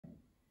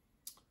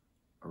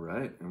All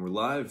right, and we're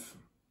live.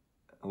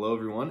 Hello,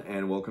 everyone,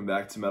 and welcome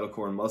back to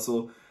Metalcore and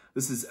Muscle.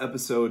 This is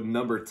episode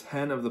number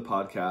 10 of the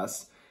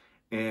podcast,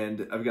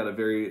 and I've got a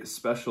very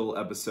special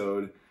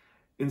episode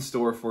in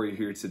store for you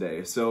here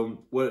today. So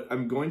what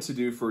I'm going to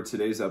do for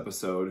today's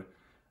episode,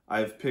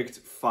 I've picked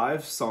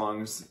 5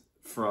 songs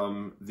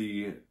from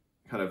the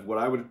kind of what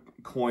I would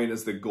coin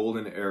as the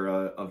golden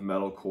era of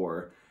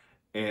metalcore,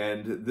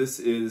 and this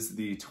is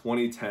the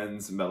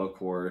 2010s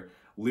metalcore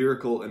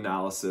lyrical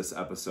analysis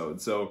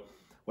episode. So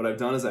what I've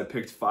done is I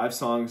picked 5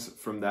 songs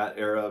from that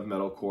era of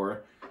metalcore,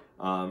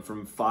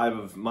 from 5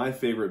 of my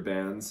favorite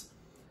bands,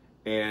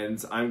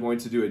 and I'm going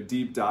to do a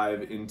deep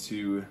dive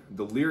into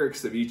the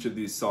lyrics of each of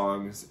these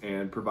songs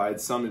and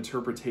provide some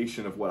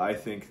interpretation of what I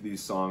think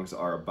these songs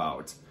are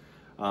about.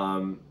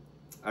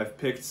 I've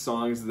picked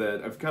songs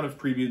that I've kind of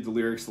previewed the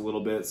lyrics a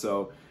little bit,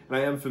 and I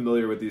am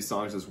familiar with these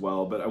songs as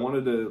well, but I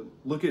wanted to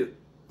look at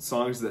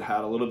songs that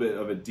had a little bit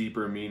of a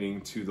deeper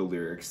meaning to the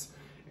lyrics.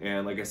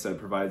 And like I said,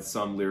 provide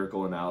some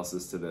lyrical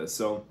analysis to this.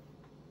 So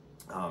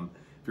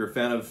if you're a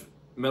fan of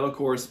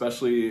metalcore,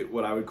 especially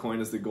what I would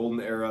coin as the golden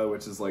era,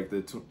 which is like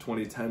the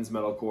 2010s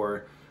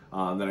metalcore,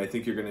 then I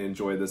think you're going to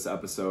enjoy this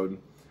episode.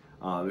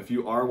 If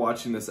you are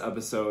watching this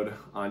episode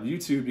on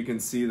YouTube, you can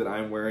see that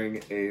I'm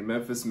wearing a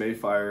Memphis May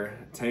Fire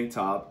tank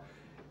top,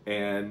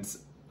 and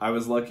I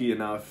was lucky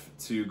enough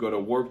to go to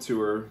Warped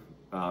Tour.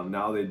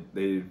 Now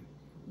they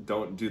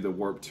don't do the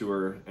Warped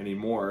Tour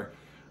anymore.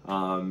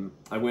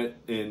 I went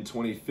in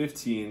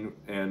 2015,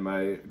 and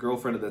my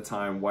girlfriend at the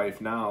time,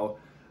 wife now,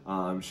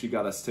 she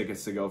got us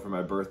tickets to go for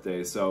my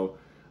birthday. So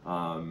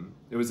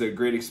it was a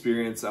great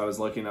experience. I was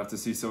lucky enough to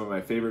see some of my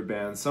favorite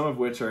bands, some of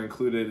which are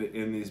included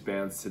in these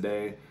bands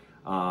today.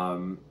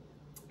 And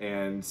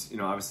you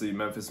know, obviously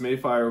Memphis May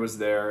Fire was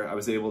there. I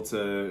was able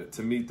to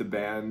meet the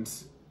band,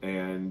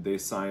 and they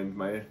signed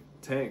my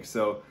tank.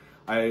 So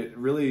I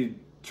really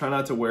try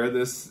not to wear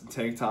this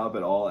tank top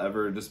at all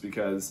ever, just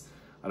because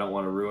I don't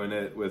want to ruin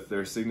it with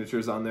their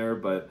signatures on there.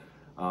 But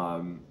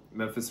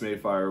Memphis May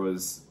Fire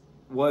was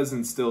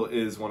and still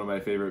is one of my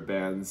favorite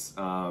bands.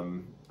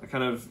 I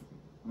kind of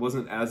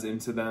wasn't as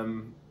into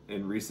them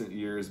in recent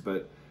years,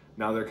 but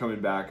now they're coming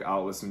back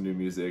out with some new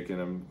music,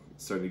 and I'm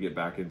starting to get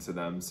back into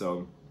them.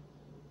 So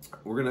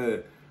we're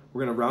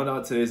gonna round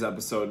out today's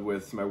episode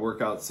with my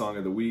workout song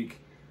of the week.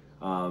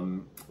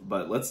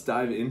 But let's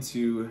dive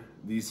into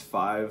these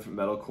 5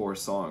 metalcore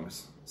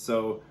songs.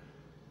 So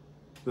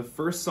the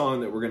first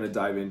song that we're going to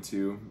dive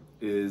into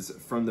is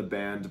from the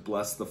band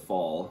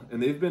Blessthefall,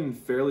 and they've been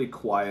fairly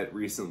quiet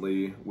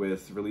recently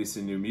with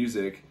releasing new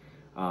music.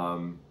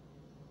 Some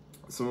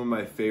of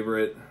my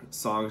favorite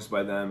songs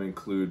by them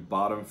include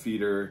Bottom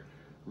Feeder,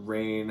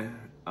 Rain,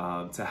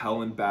 To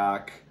Hell and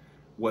Back,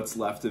 What's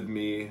Left of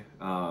Me.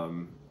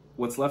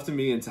 What's Left of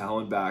Me and To Hell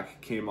and Back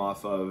came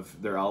off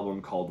of their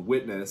album called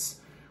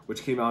Witness,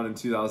 which came out in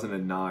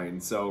 2009.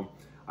 So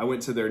I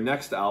went to their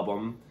next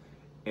album,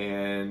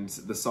 and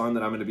the song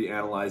that I'm going to be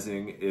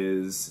analyzing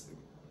is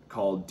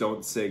called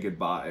Don't Say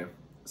Goodbye.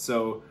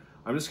 So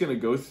I'm just going to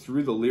go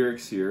through the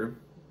lyrics here,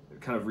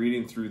 kind of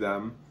reading through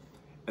them,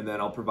 and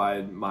then I'll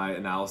provide my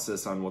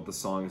analysis on what the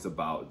song is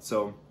about.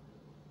 So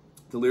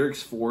the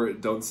lyrics for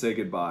Don't Say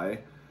Goodbye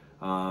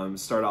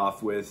start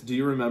off with, do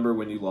you remember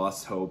when you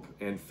lost hope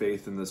and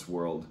faith in this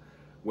world?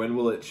 When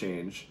will it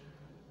change?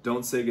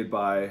 Don't say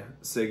goodbye,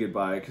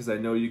 because I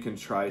know you can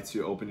try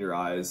to open your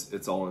eyes,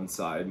 it's all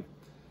inside.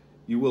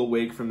 You will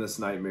wake from this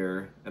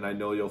nightmare, and I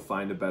know you'll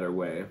find a better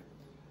way.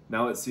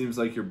 Now it seems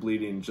like you're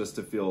bleeding just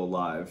to feel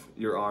alive.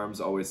 Your arms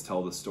always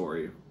tell the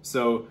story.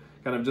 So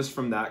kind of just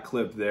from that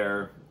clip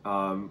there,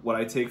 what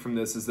I take from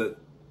this is that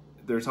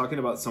they're talking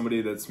about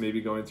somebody that's maybe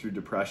going through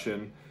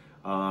depression.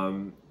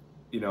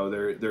 You know,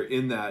 they're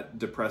in that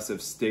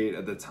depressive state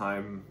at the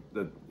time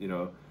that, you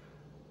know,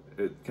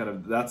 it kind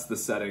of, that's the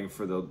setting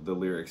for the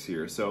lyrics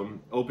here. So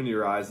open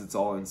your eyes, it's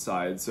all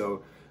inside.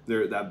 So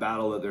that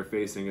battle that they're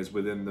facing is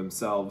within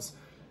themselves,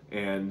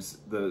 and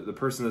the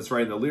person that's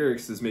writing the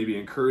lyrics is maybe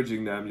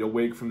encouraging them, you'll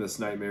wake from this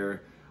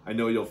nightmare, I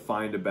know you'll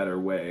find a better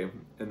way.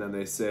 And then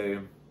they say,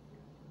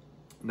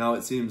 now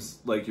it seems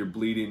like you're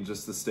bleeding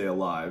just to stay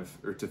alive,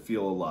 or to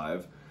feel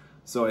alive.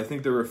 So I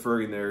think they're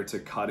referring there to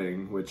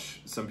cutting,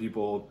 which some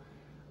people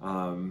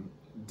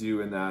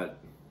do in that,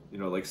 you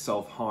know, like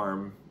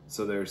self-harm.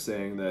 So they're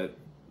saying that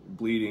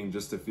bleeding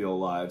just to feel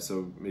alive,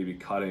 so maybe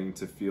cutting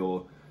to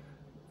feel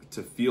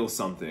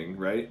something,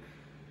 right?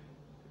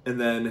 And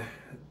then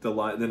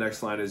the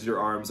next line is, your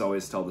arms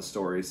always tell the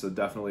story. So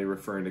definitely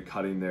referring to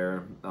cutting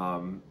there.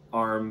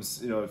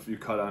 Arms, you know, if you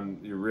cut on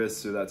your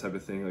wrists or that type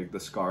of thing, like the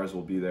scars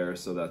will be there.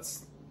 So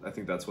I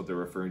think that's what they're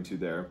referring to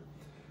there.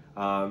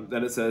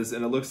 Then it says,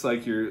 and it looks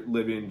like you're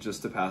living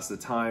just to pass the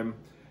time.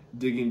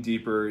 Digging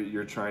deeper,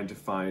 you're trying to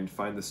find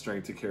the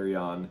strength to carry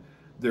on.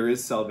 There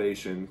is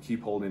salvation.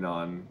 Keep holding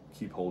on.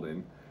 Keep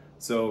holding.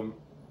 So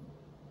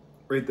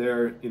right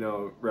there, you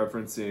know,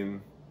 referencing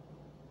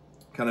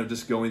kind of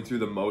just going through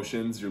the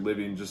motions. You're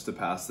living just to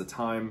pass the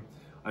time.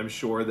 I'm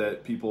sure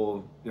that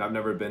people, you know, I've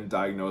never been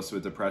diagnosed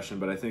with depression,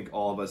 but I think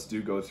all of us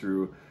do go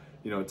through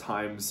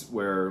times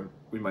where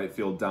we might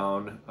feel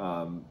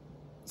down.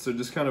 So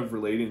just kind of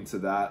relating to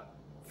that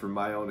from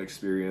my own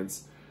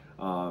experience,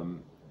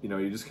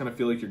 you just kind of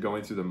feel like you're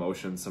going through the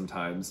motions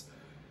sometimes.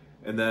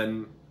 And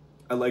then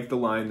I like the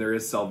line, there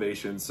is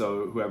salvation.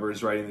 So whoever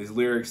is writing these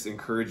lyrics,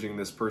 encouraging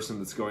this person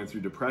that's going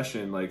through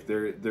depression, like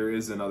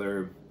there's an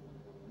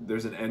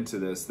end to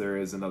this. There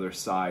is another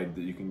side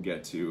that you can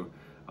get to.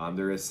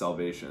 There is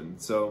salvation.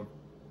 So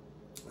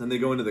then they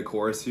go into the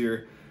chorus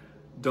here.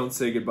 Don't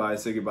say goodbye,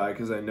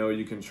 because I know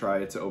you can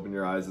try to open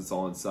your eyes, it's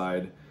all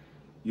inside.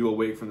 You will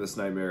wake from this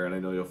nightmare, and I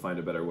know you'll find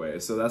a better way.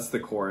 So that's the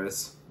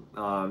chorus.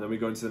 Then we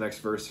go into the next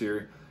verse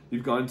here.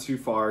 You've gone too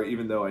far,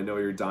 even though I know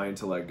you're dying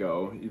to let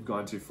go. You've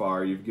gone too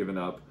far, you've given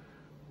up.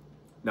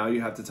 Now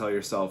you have to tell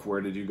yourself, where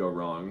did you go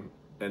wrong?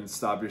 And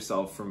stop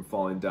yourself from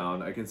falling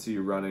down. I can see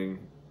you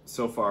running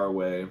so far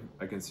away.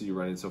 I can see you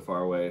running so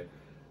far away.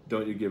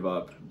 Don't you give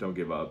up, don't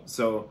give up.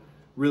 So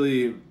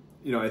really,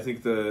 I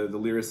think the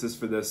lyricist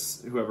for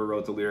this, whoever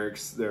wrote the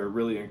lyrics, they're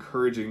really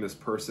encouraging this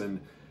person,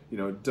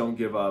 don't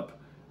give up,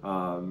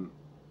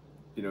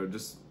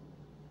 just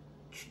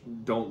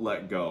don't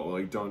let go,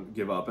 like don't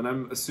give up. And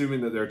I'm assuming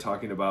that they're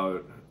talking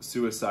about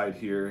suicide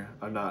here.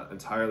 I'm not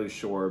entirely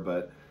sure,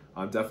 but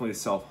definitely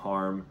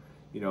self-harm.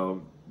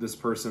 This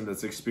person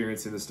that's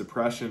experiencing this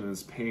depression and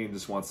this pain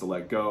just wants to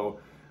let go.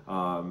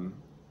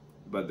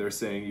 But they're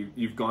saying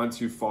you've gone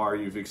too far,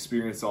 you've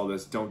experienced all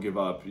this, don't give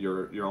up.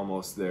 You're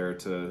almost there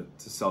to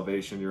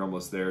salvation. You're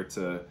almost there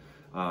to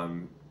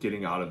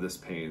getting out of this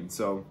pain.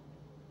 So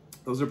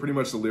those are pretty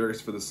much the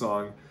lyrics for the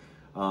song.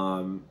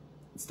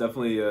 It's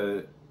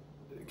definitely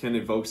can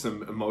evoke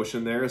some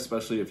emotion there,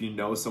 especially if you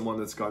know someone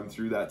that's gone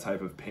through that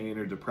type of pain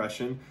or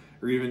depression,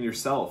 or even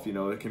yourself.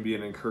 It can be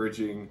an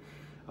encouraging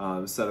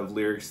set of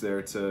lyrics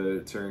there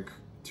to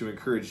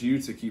encourage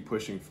you to keep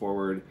pushing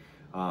forward,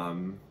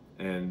 and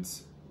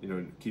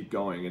keep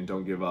going and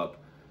don't give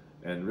up.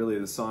 And really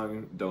the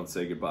song, Don't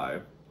Say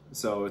Goodbye.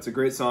 So it's a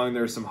great song.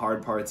 There's some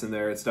hard parts in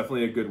there. It's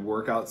definitely a good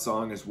workout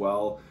song as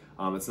well.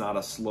 It's not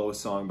a slow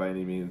song by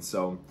any means.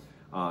 So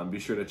be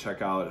sure to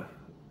check out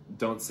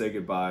Don't Say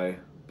Goodbye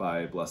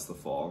by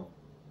Blessthefall.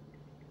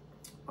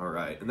 All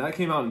right, and that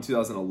came out in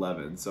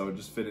 2011, so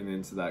just fitting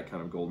into that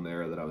kind of golden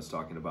era that I was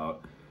talking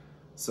about.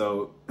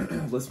 So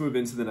let's move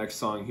into the next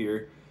song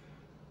here.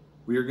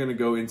 We are going to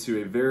go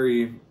into a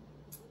very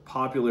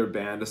popular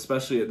band,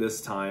 especially at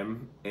this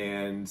time,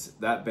 and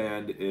that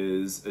band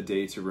is A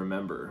Day to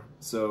Remember.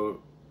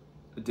 So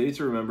A Day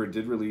to Remember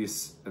did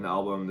release an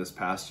album this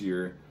past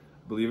year.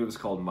 I believe it was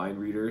called Mind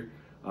Reader.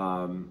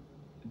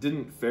 It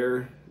didn't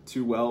fare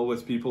too well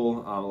with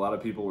people. A lot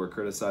of people were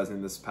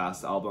criticizing this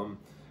past album,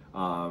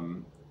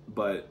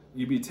 but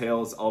You Be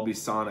Tails, I'll Be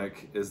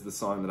Sonic is the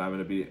song that I'm going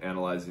to be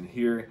analyzing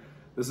here.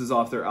 This is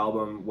off their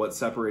album What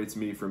Separates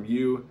Me From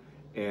You,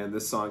 and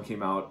this song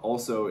came out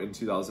also in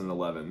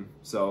 2011.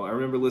 So I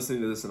remember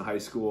listening to this in high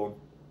school,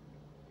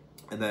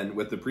 and then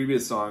with the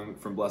previous song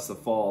from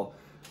Blessthefall,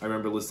 I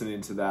remember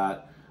listening to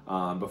that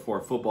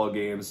before football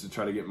games to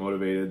try to get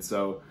motivated.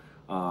 So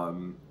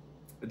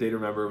A Day to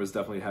Remember was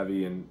definitely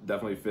heavy and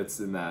definitely fits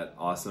in that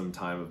awesome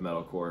time of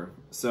metalcore.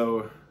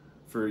 So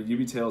for You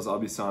Be Tails, I'll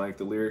Be Sonic,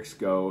 the lyrics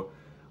go,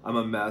 I'm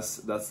a mess,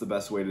 that's the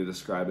best way to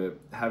describe it.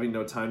 Having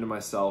no time to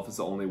myself is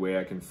the only way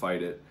I can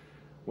fight it.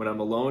 When I'm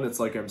alone, it's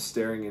like I'm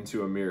staring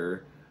into a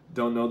mirror.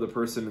 Don't know the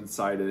person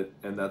inside it,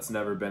 and that's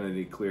never been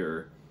any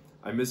clearer.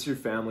 I miss your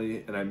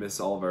family, and I miss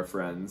all of our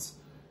friends.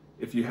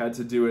 If you had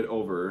to do it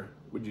over,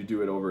 would you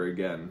do it over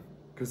again?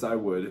 Because I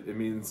would. It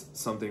means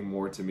something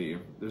more to me.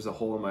 There's a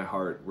hole in my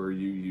heart where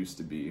you used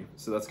to be.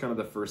 So that's kind of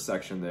the first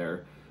section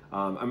there.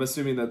 I'm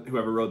assuming that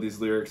whoever wrote these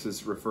lyrics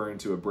is referring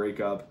to a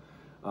breakup.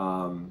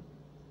 And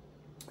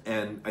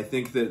I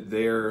think that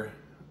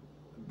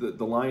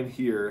the line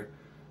here,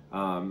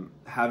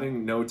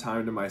 having no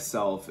time to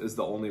myself is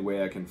the only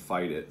way I can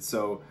fight it.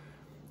 So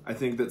I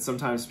think that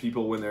sometimes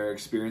people, when they're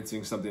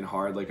experiencing something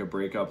hard, like a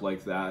breakup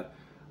like that,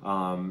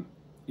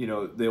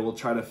 they will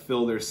try to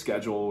fill their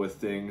schedule with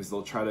things.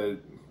 They'll try to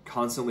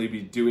constantly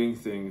be doing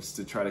things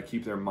to try to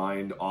keep their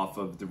mind off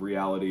of the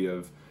reality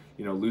of,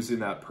 losing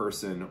that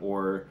person,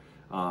 or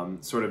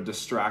sort of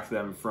distract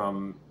them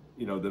from,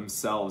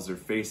 themselves or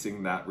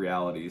facing that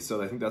reality.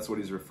 So I think that's what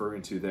he's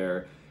referring to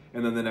there.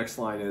 And then the next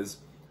line is,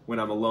 when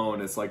I'm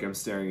alone, it's like I'm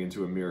staring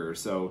into a mirror.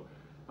 So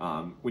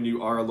when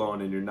you are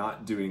alone and you're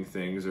not doing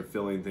things or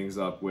filling things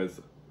up with,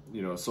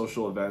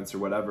 social events or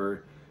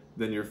whatever,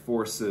 then you're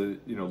forced to,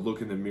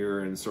 look in the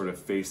mirror and sort of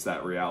face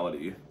that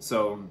reality.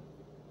 So,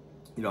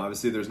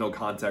 obviously there's no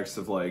context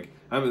of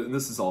and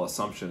this is all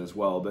assumption as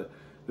well, but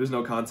there's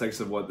no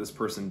context of what this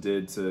person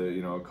did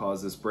to,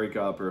 cause this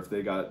breakup, or if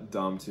they got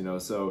dumped,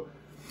 so,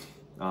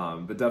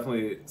 but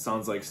definitely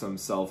sounds like some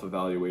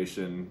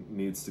self-evaluation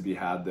needs to be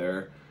had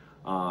there.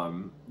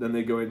 Then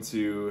they go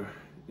into,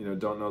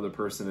 don't know the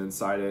person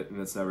inside it,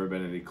 and it's never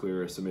been any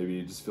clearer. So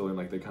maybe just feeling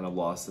like they kind of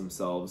lost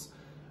themselves.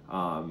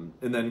 And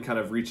then kind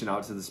of reaching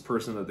out to this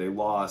person that they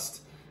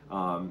lost.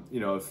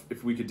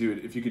 If we could do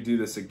it, if you could do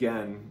this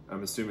again,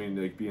 I'm assuming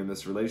be in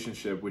this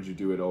relationship, would you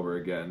do it over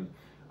again?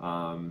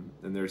 And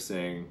they're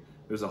saying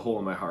there's a hole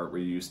in my heart where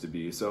you used to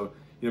be. So,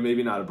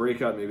 maybe not a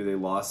breakup, maybe they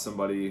lost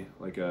somebody,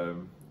 like a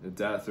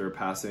death or a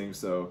passing.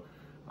 So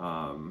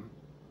I'm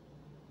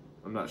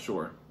not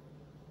sure.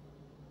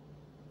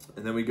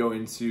 And then we go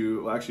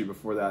into, well, actually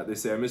before that, they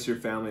say, I miss your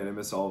family and I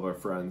miss all of our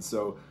friends.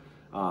 So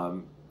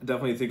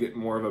definitely think it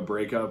more of a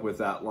breakup with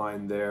that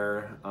line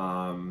there,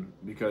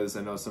 because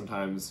I know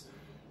sometimes,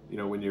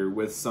 when you're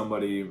with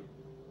somebody, or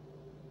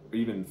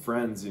even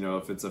friends,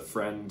 if it's a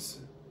friend,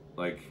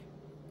 like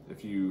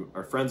if you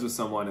are friends with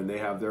someone and they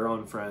have their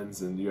own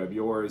friends and you have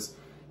yours,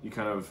 you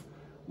kind of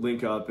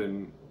link up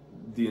and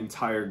the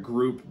entire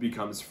group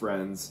becomes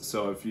friends.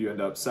 So if you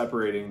end up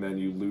separating, then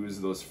you lose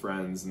those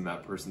friends and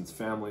that person's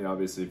family,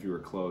 obviously, if you were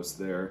close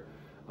there.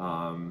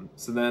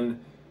 So then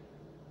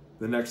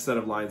the next set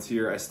of lines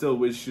here, I still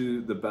wish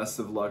you the best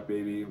of luck,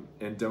 baby,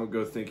 and don't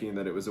go thinking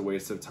that it was a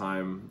waste of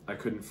time. I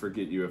couldn't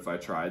forget you if I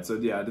tried. So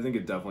yeah, I think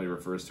it definitely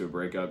refers to a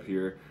breakup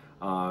here.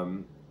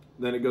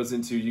 Then it goes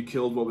into, you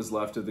killed what was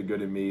left of the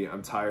good in me.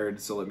 I'm tired,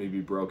 so let me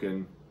be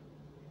broken.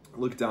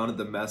 Look down at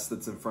the mess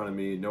that's in front of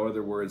me. No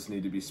other words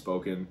need to be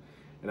spoken.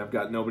 And I've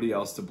got nobody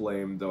else to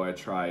blame, though I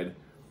tried.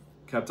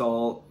 Kept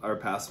all our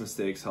past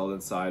mistakes held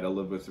inside. I'll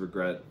live with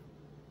regret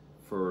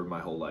for my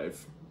whole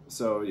life.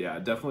 So yeah,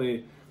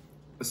 definitely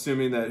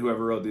assuming that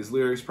whoever wrote these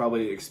lyrics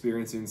probably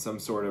experiencing some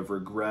sort of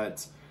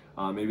regret.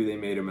 Maybe they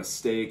made a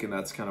mistake, and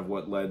that's kind of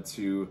what led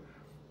to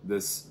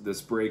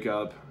this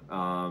breakup.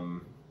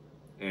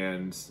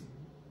 And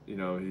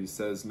he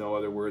says no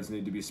other words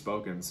need to be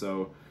spoken.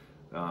 So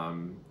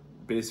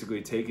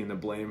basically taking the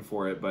blame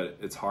for it, but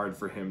it's hard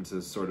for him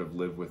to sort of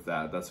live with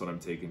that. That's what I'm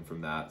taking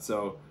from that.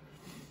 So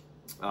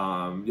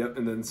yep.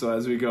 And then so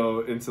as we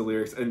go into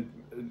lyrics, and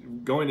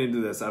going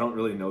into this, I don't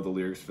really know the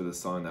lyrics for this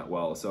song that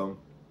well. So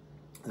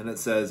and it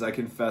says, I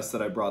confess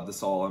that I brought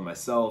this all on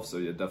myself. So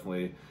yeah,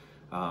 definitely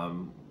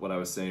what I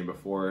was saying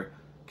before,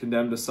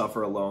 condemned to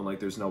suffer alone like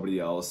there's nobody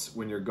else.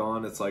 When you're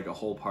gone, it's like a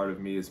whole part of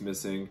me is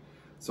missing.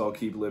 So I'll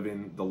keep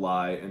living the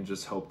lie and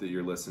just hope that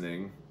you're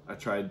listening. I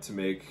tried to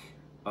make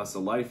us a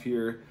life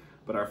here,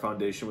 but our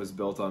foundation was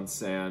built on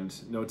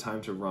sand. No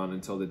time to run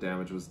until the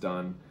damage was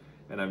done,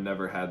 and I've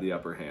never had the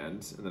upper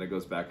hand. And then it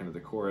goes back into the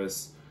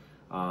chorus.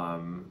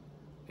 And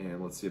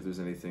let's see if there's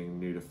anything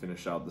new to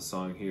finish out the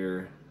song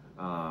here.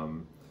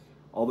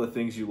 All the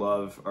things you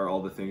love are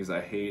all the things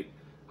I hate.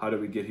 How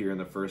did we get here in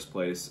the first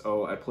place?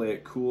 Oh, I play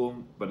it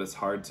cool, but it's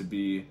hard to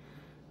be.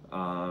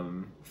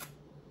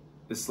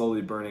 It's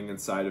slowly burning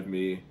inside of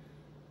me.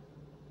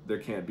 There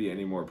can't be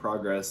any more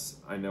progress.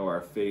 I know our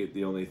fate.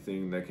 The only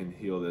thing that can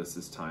heal this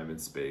is time and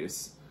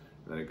space.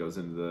 And then it goes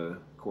into the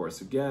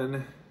chorus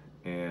again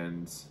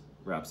and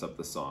wraps up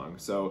the song.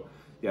 So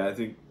yeah, I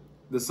think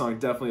this song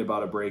definitely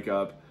about a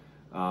breakup.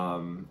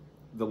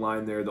 The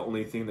line there, the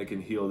only thing that can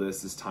heal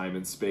this is time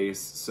and space.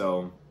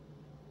 So,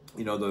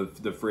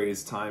 the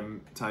phrase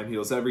time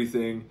heals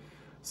everything.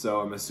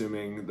 So I'm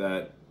assuming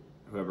that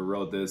whoever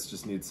wrote this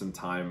just needs some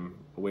time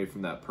away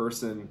from that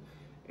person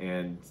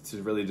and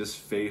to really just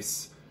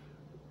face,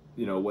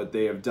 what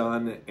they have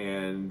done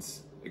and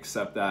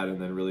accept that, and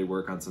then really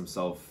work on some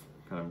self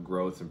kind of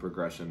growth and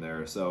progression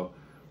there. So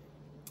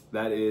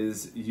that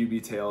is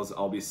UB Tales,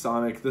 I'll Be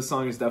Sonic. This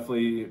song is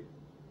definitely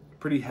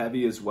pretty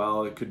heavy as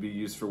well. It could be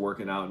used for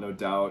working out, no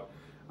doubt.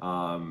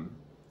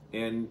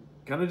 And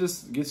kind of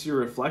just gets you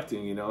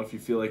reflecting, if you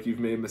feel like you've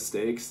made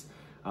mistakes,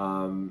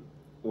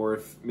 or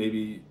if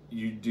maybe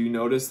you do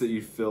notice that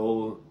you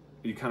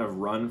kind of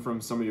run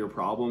from some of your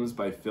problems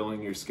by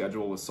filling your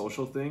schedule with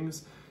social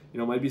things, it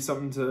might be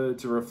something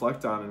to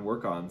reflect on and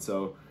work on.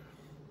 So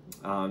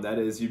that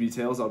is UB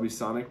Tales, I'll Be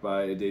Sonic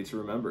by A Day to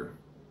Remember.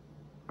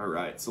 All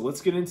right, so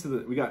let's get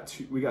into we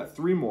got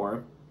three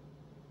more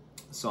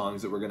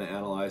songs that we're going to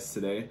analyze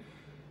today.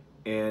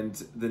 And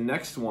the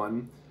next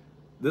one,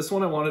 this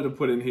one I wanted to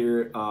put in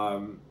here,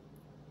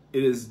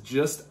 it is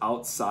just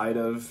outside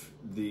of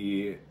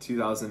the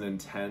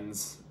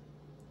 2010s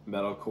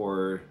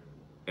metalcore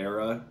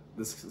era.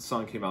 This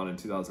song came out in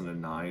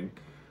 2009.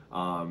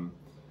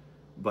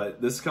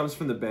 But this comes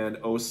from the band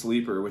Oh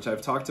Sleeper, which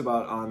I've talked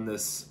about on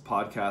this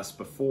podcast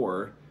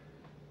before.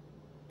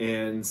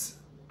 And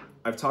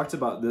I've talked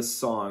about this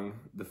song,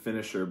 The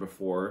Finisher,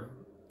 before.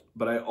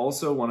 But I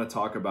also want to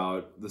talk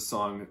about the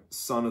song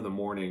Son of the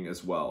Morning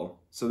as well.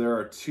 So there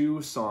are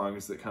two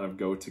songs that kind of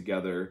go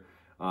together.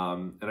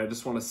 And I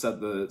just want to set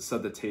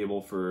the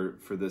table for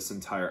this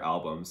entire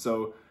album.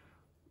 So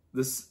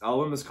this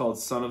album is called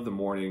Son of the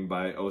Morning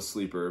by Oh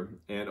Sleeper.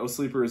 And Oh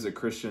Sleeper is a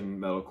Christian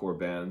metalcore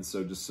band.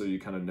 So just so you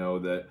kind of know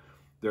that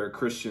there are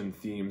Christian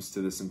themes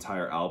to this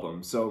entire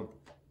album. So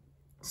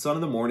Son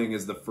of the Morning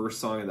is the first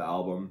song of the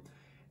album.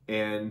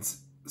 And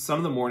Son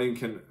of the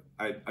Morning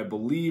I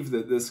believe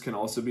that this can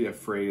also be a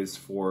phrase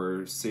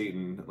for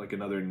Satan, like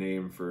another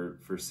name for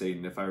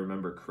Satan, if I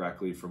remember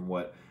correctly from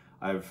what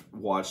I've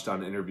watched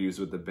on interviews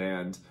with the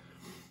band.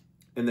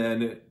 And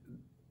then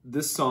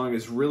this song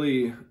is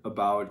really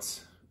about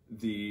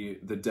the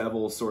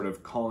devil sort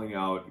of calling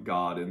out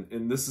God,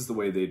 and this is the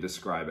way they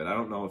describe it. I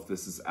don't know if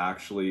this is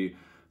actually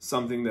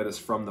something that is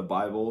from the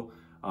Bible,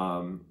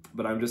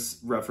 But I'm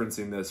just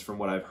referencing this from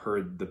what I've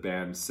heard the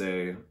band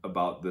say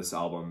about this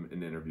album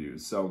in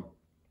interviews. So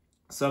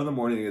Son of the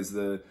Morning is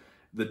the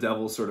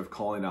devil sort of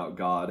calling out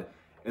God,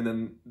 and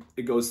then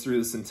it goes through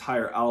this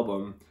entire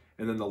album,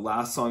 and then the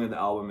last song in the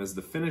album is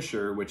the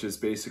finisher, which is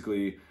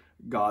basically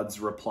God's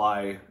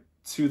reply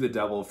to the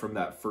devil from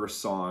that first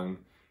song.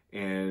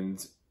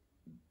 And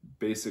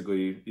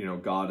basically, you know,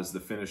 God is the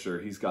finisher.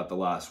 He's got the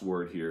last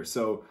word here.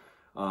 So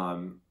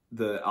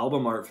the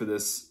album art for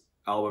this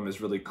album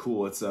is really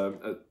cool. It's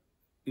an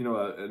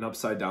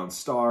upside down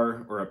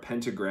star, or a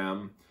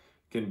pentagram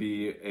can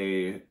be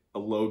a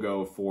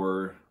logo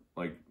for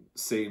like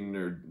Satan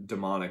or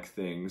demonic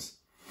things.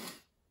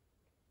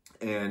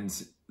 And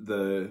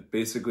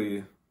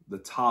basically the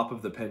top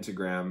of the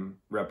pentagram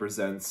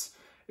represents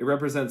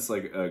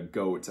like a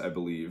goat, I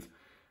believe,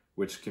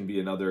 which can be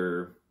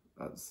another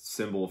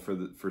symbol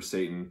for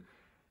Satan.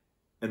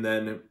 And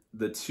then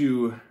the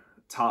two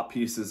top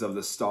pieces of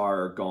the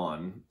star are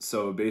gone.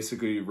 So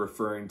basically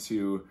referring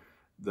to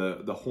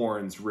the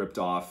horns ripped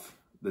off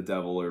the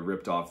devil, or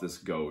ripped off this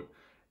goat.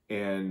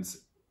 And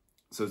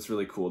so it's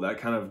really cool. That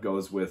kind of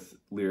goes with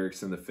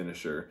lyrics and the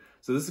finisher.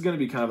 So this is going to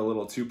be kind of a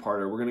little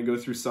two-parter. We're going to go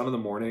through Son of the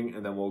Morning,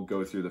 and then we'll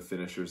go through the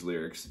finisher's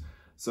lyrics.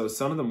 So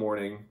Son of the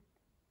Morning,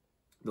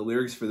 the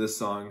lyrics for this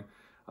song,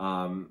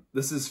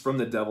 this is from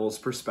the devil's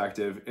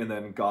perspective, and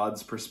then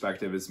God's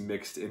perspective is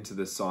mixed into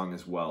this song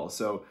as well.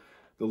 So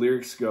the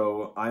lyrics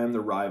go, I am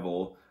the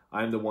rival,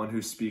 I am the one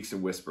who speaks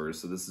in whispers.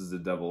 So this is the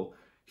devil.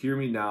 Hear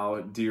me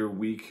now, dear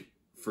weak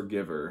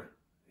forgiver.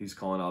 He's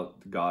calling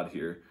out God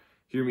here.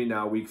 Hear me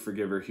now, weak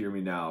forgiver, hear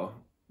me now.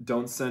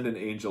 Don't send an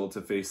angel to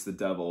face the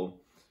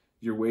devil.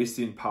 You're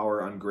wasting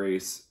power on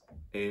grace.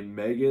 A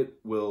maggot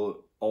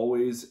will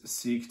always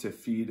seek to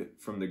feed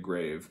from the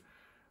grave,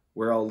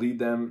 where I'll lead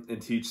them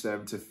and teach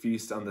them to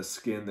feast on the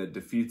skin that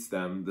defeats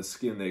them, the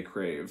skin they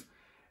crave.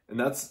 And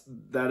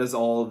that is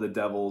all the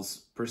devil's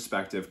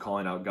perspective,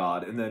 calling out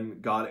God. And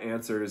then God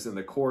answers in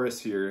the chorus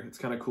here. It's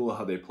kind of cool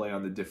how they play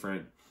on the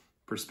different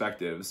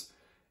perspectives.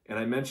 And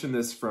I mentioned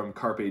this from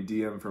Carpe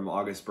Diem from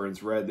August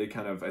Burns Red. They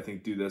kind of, I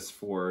think, do this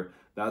for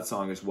that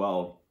song as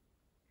well.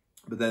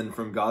 But then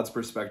from God's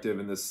perspective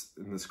in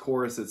this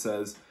chorus, it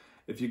says,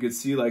 if you could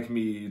see like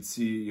me, you'd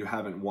see you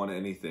haven't won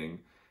anything.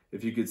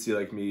 If you could see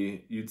like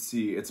me, you'd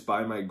see it's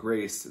by my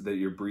grace that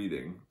you're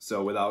breathing.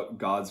 So without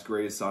God's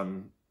grace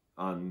on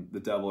the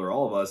devil or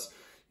all of us,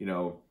 you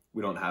know,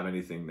 we don't have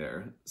anything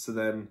there. So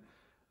then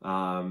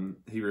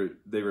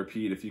they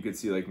repeat, if you could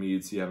see like me,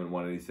 you'd see you haven't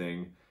won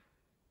anything.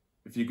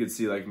 If you could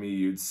see like me,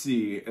 you'd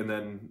see. And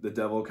then the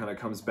devil kind of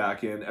comes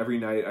back in. Every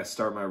night I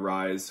start my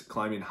rise,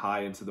 climbing high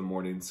into the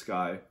morning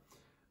sky.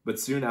 But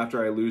soon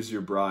after I lose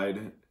your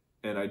bride,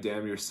 and I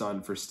damn your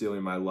son for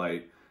stealing my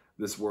light,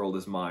 this world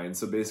is mine.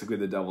 So basically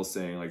the devil's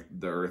saying, like,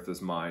 the earth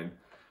is mine.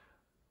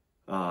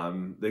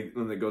 Then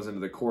it goes into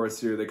the chorus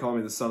here. They call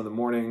me the son of the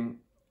morning.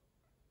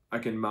 I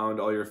can mound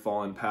all your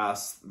fallen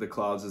past the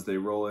clouds as they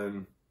roll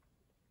in.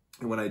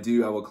 And when I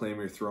do, I will claim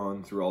your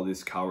throne through all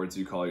these cowards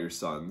you call your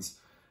sons.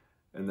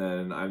 And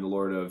then I'm the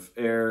Lord of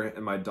air,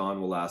 and my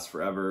dawn will last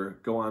forever.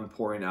 Go on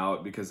pouring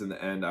out, because in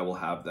the end I will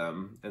have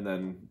them. And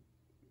then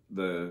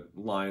the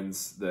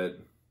lines that,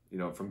 you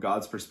know, from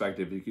God's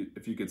perspective,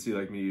 if you could see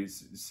like me, you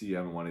see you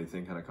haven't won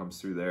anything, kind of comes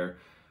through there.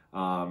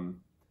 And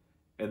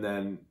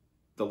then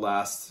the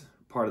last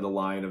part of the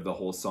line of the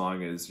whole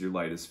song is your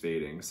light is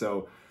fading.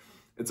 So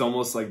it's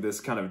almost like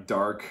this kind of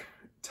dark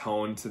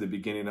tone to the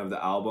beginning of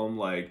the album.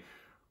 Like,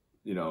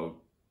 you know,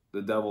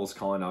 the devil's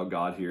calling out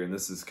God here, and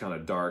this is kind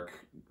of dark,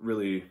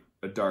 really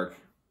a dark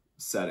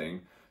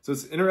setting. So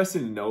it's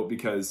interesting to note,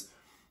 because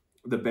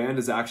the band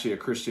is actually a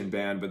Christian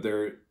band, but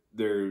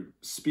they're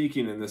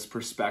speaking in this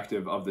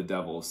perspective of the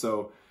devil.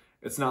 So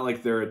it's not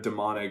like they're a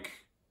demonic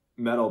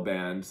metal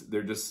band.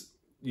 They're just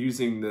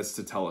using this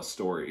to tell a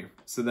story.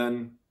 So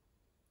then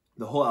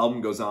the whole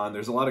album goes on.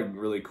 There's a lot of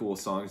really cool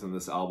songs on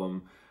this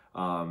album.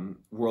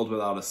 World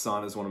Without a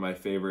Sun is one of my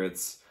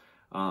favorites.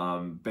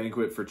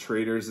 Banquet for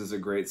Traitors is a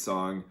great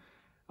song.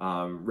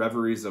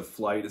 Reveries of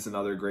Flight is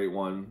another great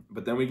one.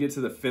 But then we get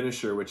to the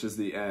finisher, which is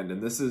the end.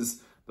 And this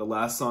is the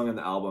last song on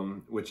the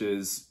album, which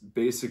is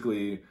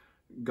basically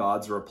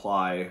God's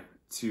reply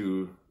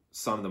to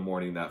Son of the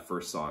Morning, that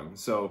first song.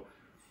 So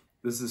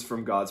this is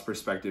from God's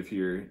perspective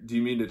here. Do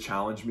you mean to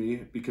challenge me?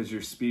 Because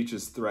your speech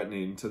is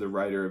threatening to the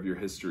writer of your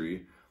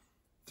history.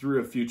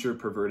 Through a future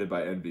perverted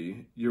by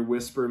envy, your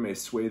whisper may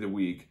sway the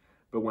weak,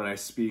 but when I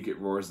speak, it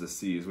roars the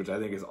seas, which I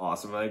think is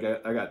awesome. I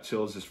got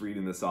chills just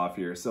reading this off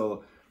here.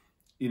 So,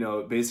 you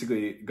know,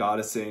 basically God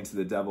is saying to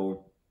the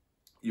devil,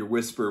 your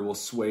whisper will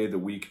sway the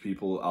weak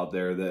people out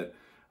there that,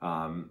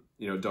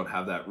 you know, don't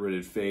have that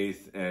rooted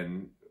faith.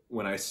 And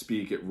when I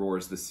speak, it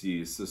roars the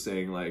seas. So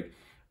saying like,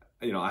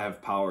 you know, I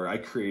have power. I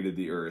created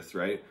the earth,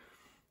 right?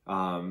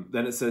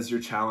 Then it says your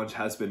challenge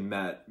has been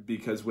met,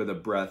 because with a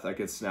breath I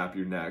could snap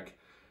your neck.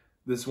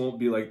 This won't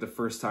be like the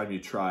first time you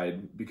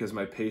tried, because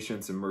my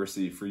patience and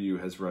mercy for you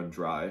has run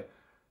dry.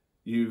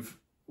 You've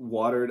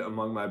watered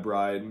among my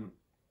bride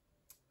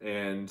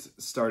and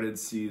started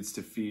seeds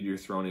to feed your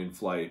throne in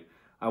flight.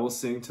 I will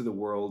sing to the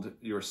world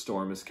your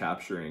storm is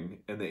capturing,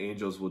 and the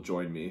angels will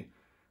join me.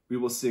 We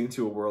will sing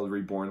to a world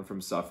reborn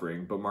from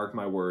suffering, but mark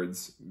my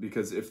words,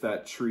 because if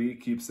that tree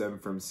keeps them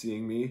from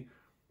seeing me,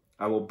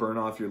 I will burn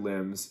off your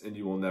limbs and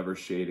you will never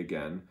shade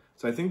again.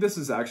 So I think this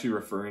is actually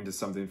referring to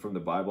something from the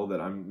Bible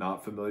that I'm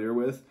not familiar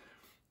with.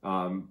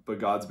 But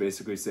God's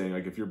basically saying,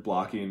 like, if you're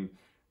blocking,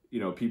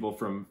 people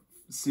from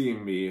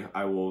seeing me,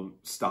 I will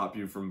stop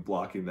you from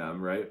blocking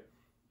them, right?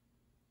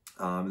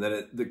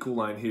 The cool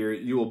line here,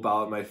 you will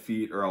bow at my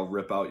feet or I'll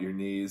rip out your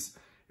knees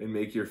and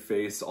make your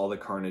face all the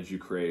carnage you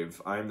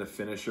crave. I am the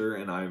finisher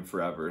and I am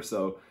forever.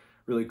 So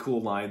really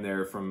cool line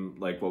there from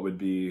like what would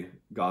be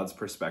God's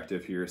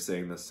perspective here,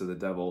 saying this to the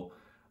devil.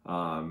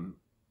 And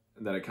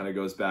then it kind of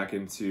goes back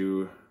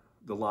into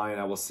the line,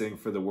 I will sing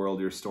for the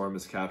world your storm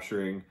is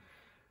capturing.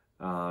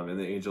 And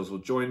the angels will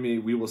join me.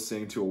 We will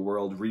sing to a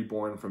world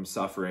reborn from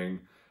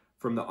suffering.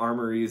 From the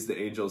armories, the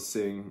angels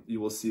sing,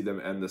 you will see them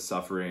end the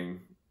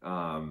suffering.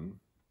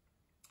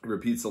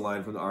 Repeats the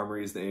line, from the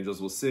armories, the angels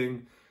will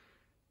sing.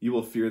 You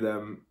will fear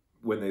them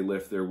when they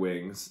lift their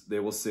wings.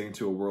 They will sing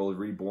to a world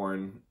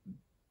reborn.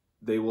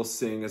 They will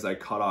sing as I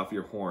cut off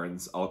your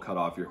horns, I'll cut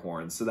off your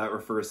horns. So that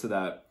refers to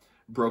that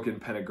broken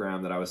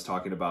pentagram that I was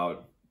talking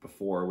about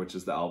before, which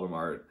is the album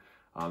art.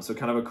 So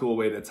kind of a cool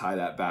way to tie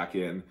that back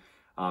in.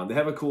 They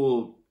have a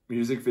cool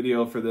music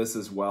video for this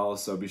as well,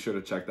 so be sure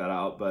to check that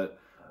out. But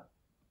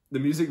the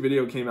music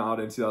video came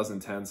out in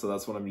 2010, so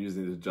that's what I'm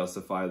using to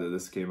justify that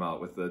this came out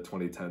with the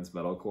 2010s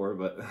metalcore.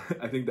 But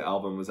I think the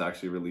album was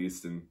actually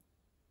released in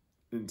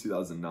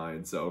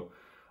 2009. So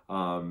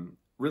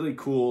really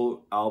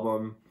cool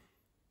album.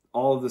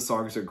 All of the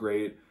songs are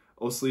great.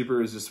 Oh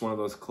Sleeper is just one of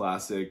those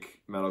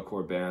classic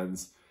metalcore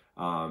bands,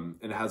 and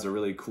it has a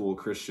really cool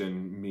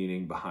Christian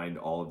meaning behind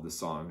all of the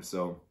songs.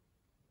 So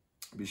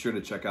be sure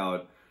to check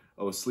out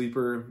Oh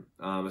Sleeper,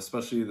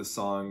 especially the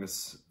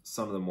songs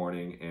Son of the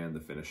Morning and The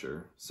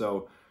Finisher.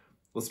 So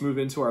let's move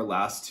into our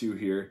last two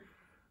here.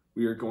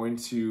 We are going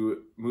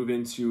to move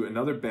into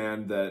another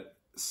band that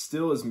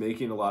still is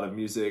making a lot of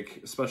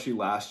music, especially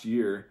last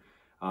year,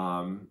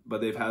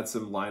 but they've had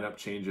some lineup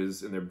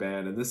changes in their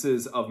band, and this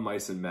is Of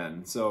Mice and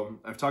Men. So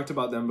I've talked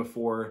about them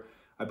before,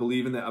 I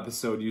believe in the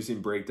episode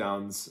Using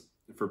Breakdowns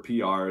for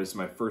PRs,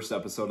 my first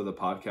episode of the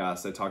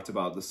podcast. I talked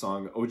about the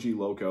song OG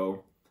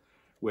Loco,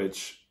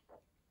 which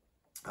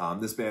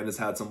this band has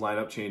had some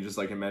lineup changes,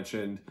 like I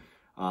mentioned.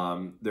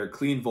 Their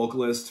clean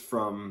vocalist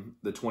from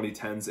the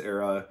 2010s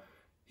era,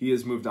 he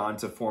has moved on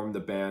to form the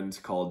band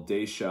called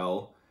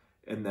Dayshell.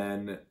 And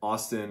then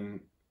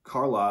Austin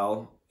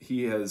Carlisle,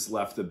 he has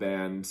left the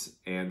band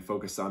and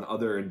focused on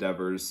other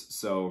endeavors.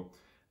 So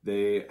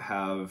they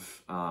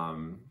have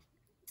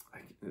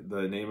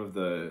the name of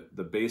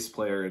the bass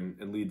player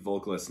and lead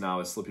vocalist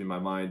now is slipping my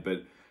mind,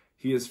 but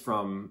he is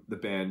from the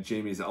band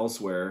Jamie's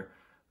Elsewhere.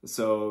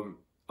 So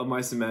Of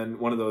Mice and Men,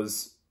 one of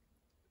those,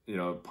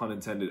 pun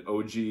intended,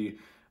 OG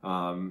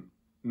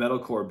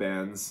metalcore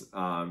bands.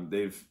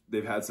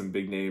 They've had some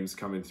big names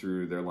coming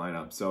through their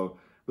lineup. So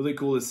really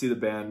cool to see the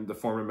band, the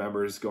former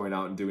members going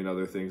out and doing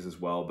other things as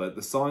well. But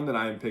the song that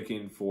I am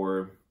picking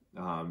for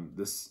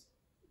this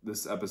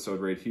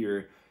episode right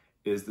here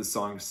is the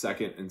song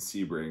Second and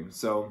Sebring.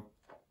 So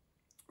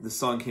this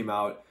song came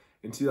out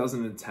in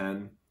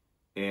 2010,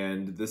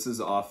 and this is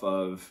off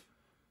of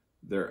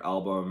their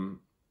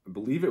album, I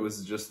believe it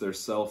was just their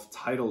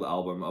self-titled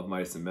album, Of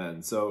Mice and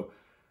Men. So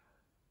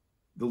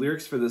the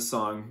lyrics for this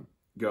song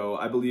go,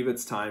 I believe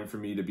it's time for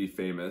me to be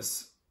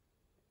famous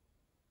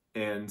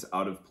and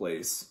out of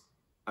place.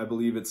 I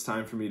believe it's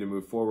time for me to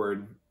move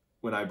forward.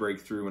 When I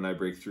break through,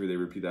 they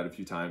repeat that a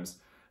few times.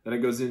 Then it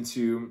goes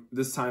into,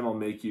 this time I'll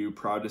make you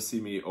proud to see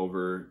me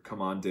over.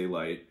 Come on,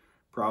 daylight,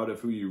 proud of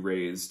who you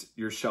raised,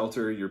 your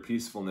shelter, your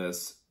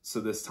peacefulness. So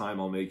this time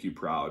I'll make you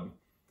proud.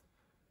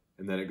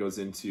 And then it goes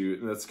into,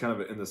 and that's kind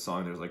of in the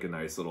song, there's like a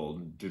nice little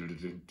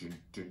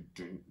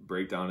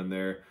breakdown in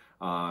there.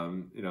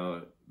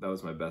 That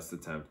was my best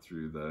attempt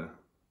through the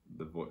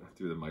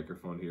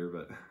microphone here,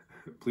 but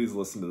please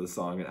listen to the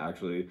song and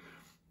actually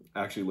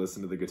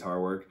listen to the guitar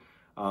work.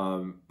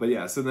 But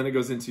yeah, so then it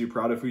goes into,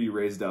 proud of who you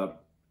raised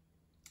up.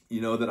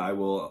 You know that I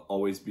will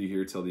always be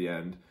here till the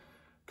end.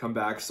 Come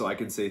back so I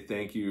can say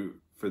thank you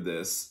for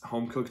this.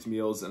 Home-cooked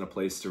meals and a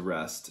place to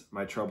rest.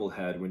 My troubled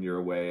head when you're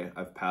away.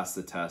 I've passed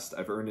the test.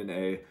 I've earned an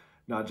A,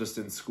 not just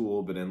in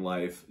school, but in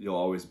life. You'll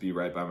always be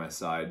right by my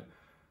side.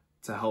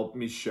 To help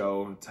me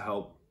show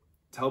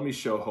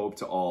hope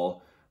to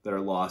all that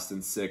are lost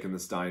and sick in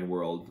this dying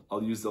world.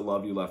 I'll use the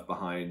love you left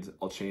behind.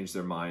 I'll change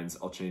their minds.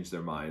 I'll change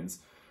their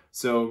minds.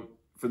 So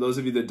for those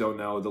of you that don't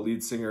know, the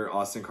lead singer,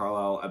 Austin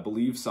Carlisle, I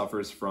believe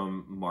suffers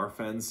from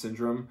Marfan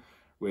syndrome,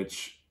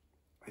 which,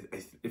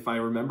 if I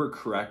remember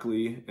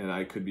correctly, and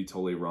I could be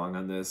totally wrong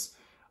on this,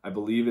 I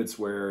believe it's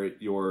where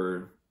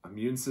your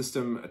immune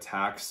system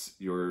attacks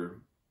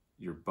your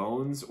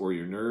bones or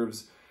your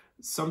nerves,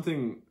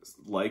 something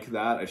like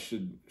that. I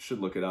should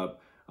look it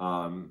up.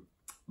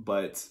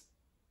 But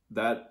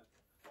that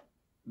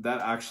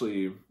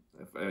actually,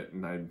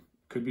 and I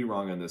could be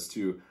wrong on this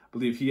too. I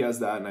believe he has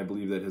that, and I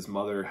believe that his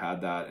mother had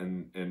that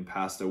and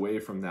passed away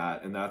from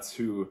that, and that's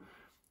who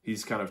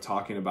he's kind of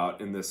talking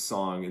about in this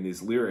song, in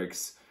these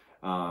lyrics.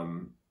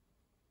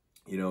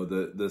 You know,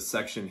 the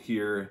section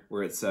here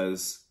where it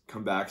says,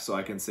 "Come back so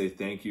I can say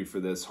thank you for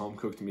this,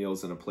 home-cooked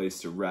meals and a place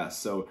to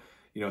rest." So,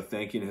 you know,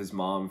 thanking his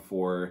mom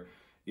for,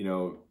 you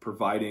know,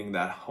 providing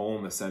that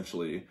home,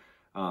 essentially,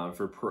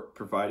 for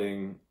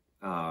providing,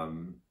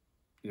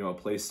 you know, a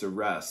place to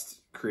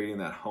rest, creating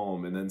that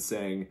home, and then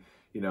saying,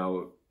 you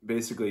know,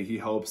 basically he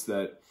hopes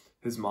that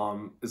his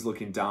mom is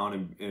looking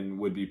down and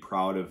would be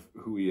proud of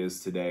who he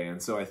is today.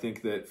 And so I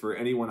think that for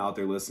anyone out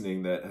there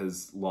listening that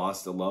has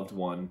lost a loved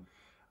one,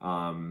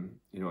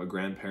 you know, a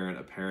grandparent,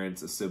 a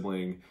parent, a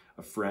sibling,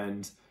 a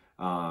friend,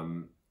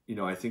 you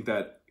know, I think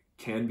that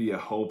can be a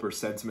hope or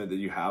sentiment that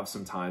you have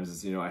sometimes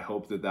is, you know, I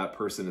hope that that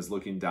person is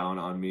looking down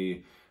on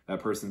me, that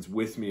person's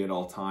with me at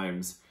all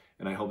times,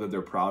 and I hope that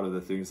they're proud of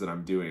the things that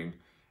I'm doing.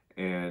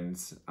 And,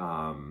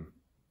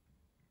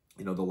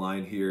 you know, the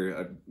line here,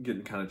 I'm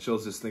getting kind of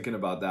chills just thinking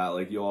about that,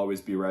 like, "You'll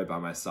always be right by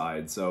my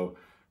side." So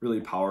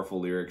really powerful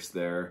lyrics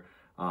there.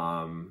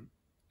 And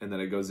then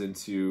it goes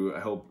into, I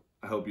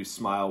hope you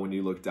smile when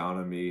you look down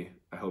on me.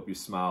 I hope you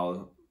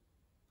smile.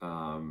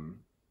 When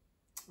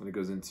it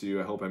goes into,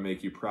 "I hope I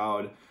make you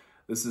proud.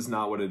 This is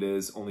not what it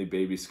is, only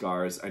baby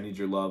scars. I need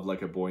your love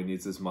like a boy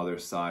needs his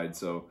mother's side."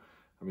 So,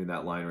 I mean,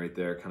 that line right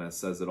there kind of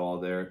says it all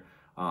there.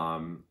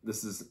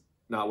 This is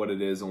not what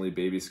it is, only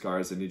baby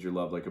scars. I need your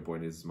love like a boy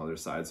needs his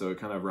mother's side. So it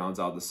kind of rounds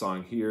out the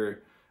song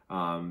here,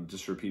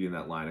 just repeating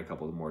that line a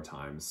couple more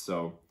times.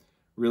 So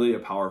really a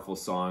powerful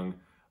song.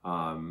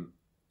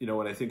 You know,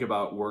 when I think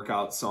about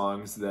workout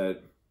songs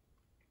that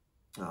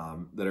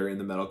are in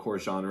the metalcore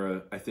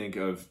genre, I think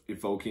of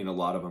evoking a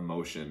lot of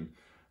emotion,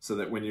 so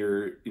that when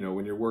you're, you know,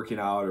 when you're working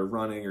out or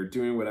running or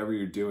doing whatever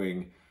you're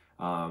doing,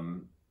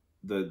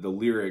 the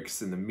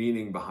lyrics and the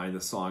meaning behind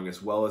the song,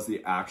 as well as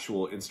the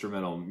actual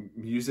instrumental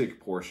music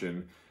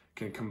portion,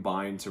 can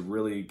combine to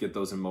really get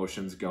those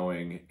emotions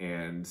going.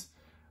 And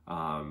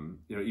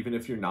you know, even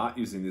if you're not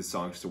using these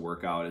songs to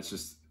work out, it's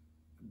just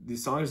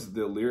these songs,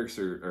 the lyrics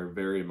are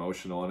very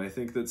emotional. And I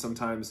think that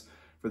sometimes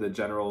for the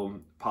general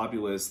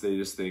populace, they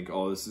just think,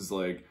 oh, this is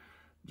like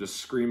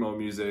just screamo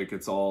music.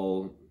 It's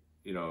all,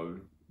 you know,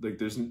 like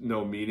there's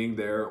no meaning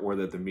there, or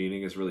that the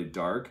meaning is really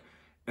dark.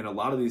 And a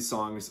lot of these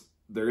songs,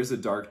 there is a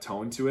dark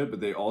tone to it, but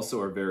they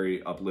also are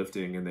very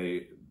uplifting, and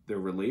they're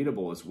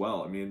relatable as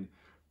well. I mean,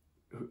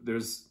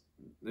 there's,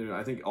 you know,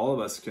 I think all of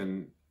us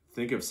can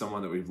think of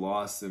someone that we've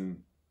lost,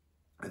 and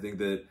I think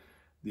that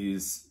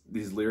these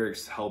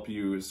lyrics help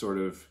you sort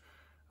of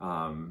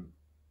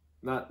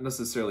not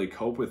necessarily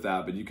cope with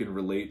that, but you can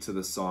relate to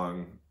the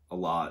song a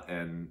lot,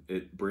 and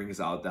it brings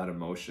out that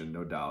emotion,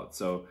 no doubt.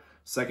 So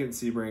Second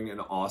Sebring, an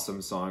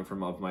awesome song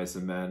from Of Mice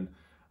and Men.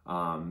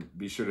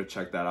 Be sure to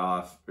check that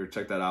out.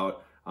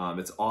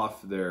 It's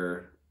off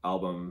their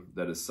album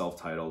that is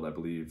self-titled, I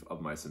believe,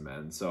 Of Mice and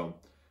Men. So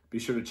be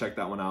sure to check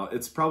that one out.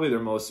 It's probably their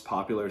most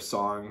popular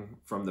song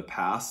from the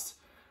past.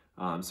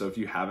 So if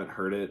you haven't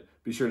heard it,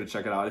 be sure to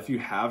check it out. If you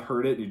have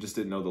heard it, you just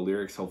didn't know the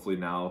lyrics, hopefully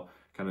now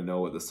kind of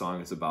know what the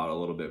song is about a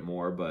little bit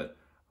more, but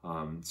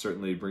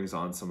certainly brings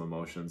on some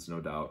emotions, no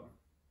doubt.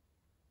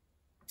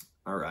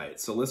 All right,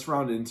 so let's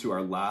round into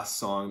our last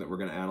song that we're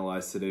going to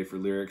analyze today for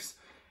lyrics.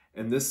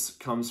 And this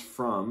comes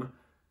from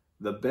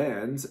the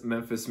band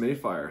Memphis May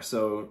Fire.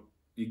 So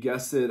you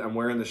guessed it, I'm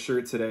wearing the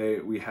shirt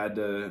today. We had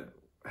to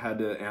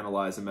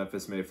analyze a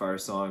Memphis May Fire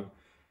song.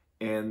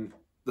 And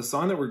the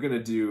song that we're going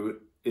to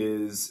do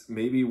is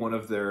maybe one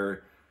of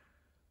their,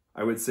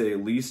 I would say,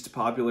 least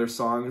popular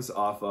songs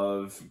off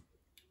of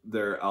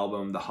their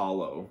album, The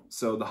Hollow.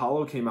 So The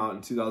Hollow came out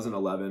in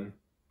 2011.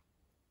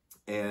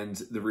 And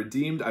The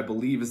Redeemed, I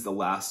believe, is the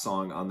last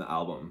song on the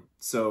album.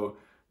 So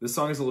this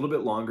song is a little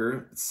bit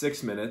longer. It's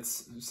 6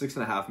 minutes,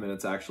 6.5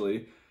 minutes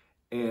actually.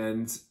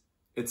 And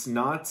it's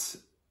not,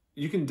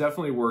 you can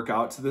definitely work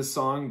out to this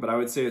song, but I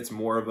would say it's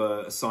more of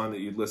a song that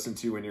you'd listen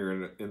to when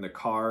you're in the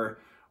car,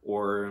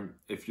 or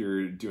if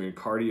you're doing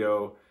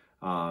cardio.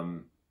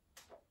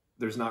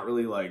 There's not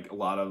really like a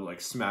lot of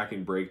like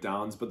smacking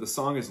breakdowns, but the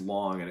song is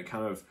long, and it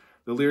kind of,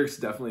 the lyrics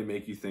definitely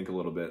make you think a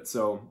little bit.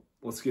 So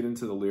let's get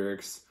into the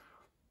lyrics.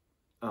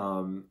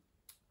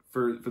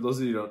 For those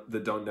of you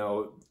that don't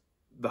know,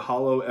 The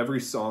Hollow,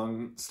 every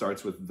song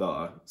starts with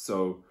the.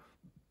 So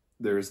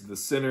there's the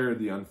sinner,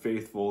 the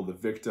unfaithful, the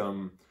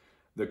victim,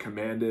 the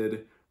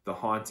commanded, the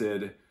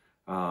haunted,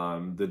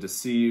 the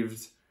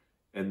deceived,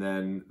 and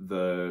then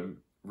the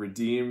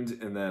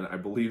redeemed, and then I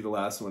believe the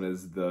last one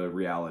is the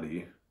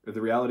reality.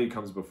 The reality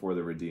comes before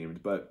the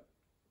redeemed, but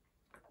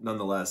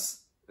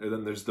nonetheless, and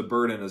then there's the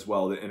burden as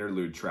well, the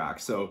interlude track.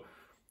 So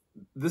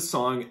this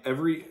song,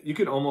 you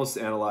could almost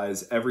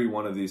analyze every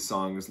one of these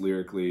songs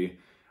lyrically.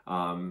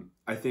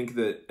 I think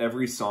that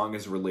every song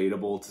is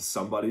relatable to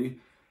somebody,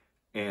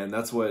 and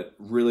that's what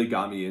really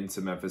got me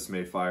into Memphis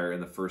May Fire in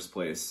the first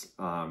place,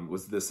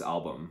 was this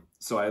album.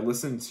 So I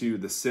listened to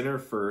The Sinner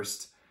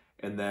first,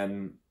 and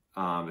then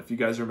if you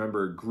guys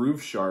remember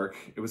Groove Shark,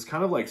 it was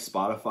kind of like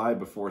Spotify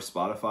before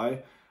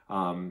Spotify.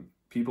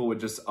 people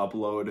would just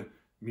upload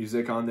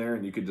music on there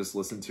and you could just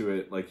listen to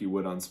it like you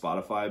would on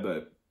Spotify,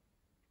 but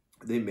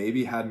they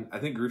maybe hadn't, I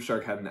think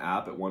Grooveshark had an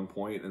app at one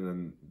point,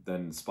 and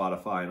then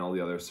Spotify and all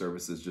the other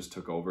services just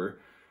took over.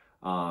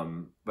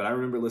 But I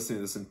remember listening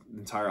to this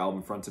entire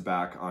album front to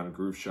back on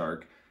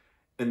Grooveshark.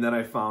 And then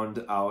I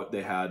found out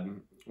they had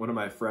one of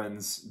my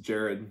friends,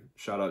 Jared,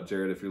 shout out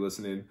Jared if you're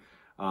listening.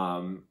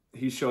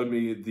 He showed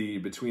me the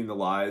Between the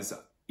Lies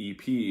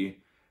EP,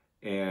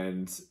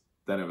 and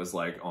then it was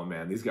like, oh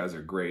man, these guys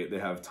are great. They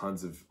have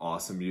tons of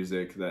awesome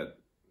music that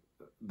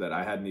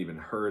I hadn't even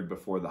heard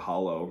before The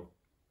Hollow.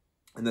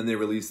 And then they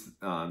released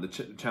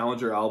the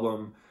Challenger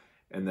album,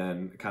 and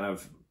then kind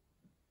of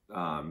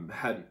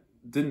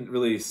didn't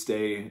really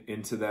stay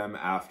into them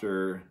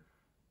after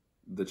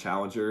the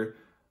Challenger,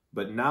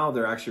 but now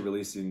they're actually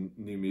releasing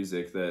new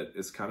music that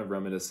is kind of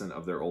reminiscent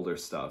of their older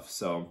stuff.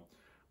 So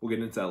we'll get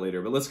into that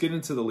later, but let's get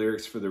into the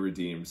lyrics for The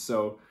Redeemed.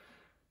 So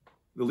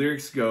the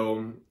lyrics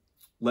go,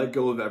 let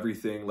go of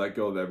everything, let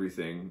go of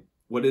everything.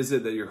 What is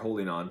it that you're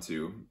holding on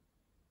to?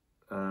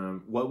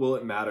 What will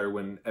it matter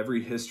when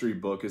every history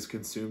book is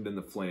consumed in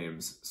the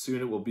flames? Soon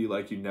it will be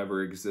like you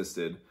never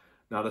existed.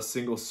 Not a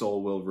single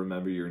soul will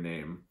remember your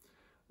name.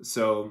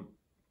 So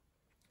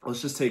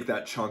let's just take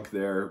that chunk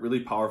there. Really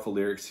powerful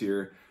lyrics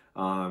here.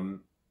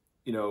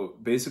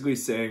 Basically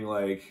saying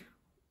like,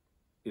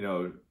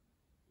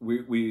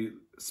 we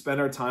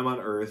spend our time on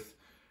earth,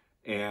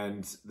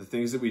 and the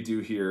things that we do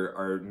here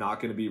are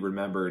not going to be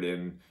remembered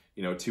in,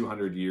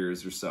 200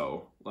 years or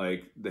so.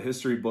 Like the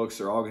history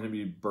books are all going to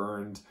be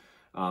burned.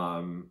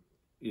 No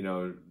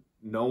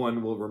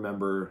one will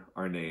remember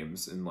our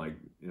names in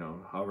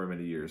however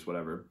many years,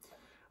 whatever.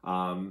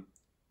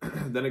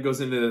 Then it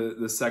goes into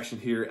this section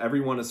here.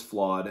 Everyone is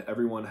flawed.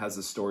 Everyone has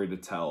a story to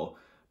tell,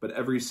 but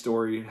every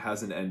story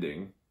has an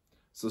ending.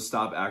 So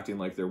stop acting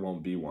like there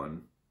won't be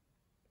one.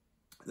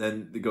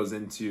 Then it goes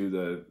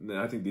into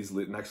I think these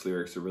next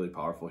lyrics are really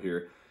powerful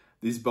here.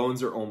 These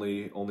bones are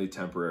only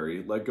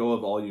temporary. Let go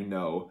of all you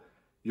know.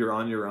 You're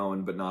on your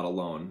own, but not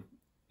alone.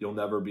 You'll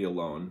never be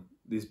alone.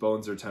 These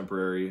bones are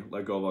temporary.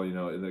 Let go of all you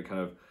know. And then it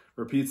kind of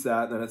repeats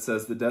that. And then it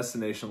says, the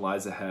destination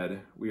lies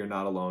ahead. We are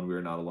not alone. We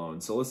are not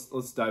alone. So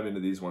let's dive into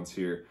these ones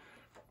here.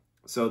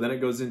 So then it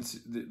goes into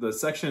the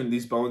section,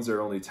 these bones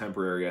are only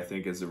temporary, I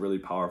think is a really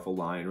powerful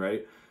line,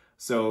 right?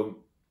 So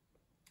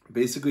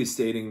basically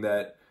stating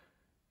that,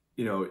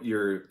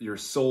 your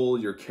soul,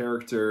 your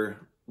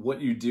character,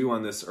 what you do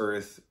on this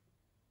earth,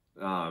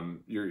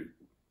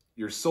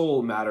 your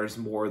soul matters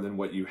more than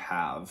what you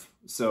have.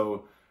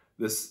 So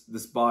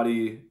this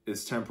body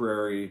is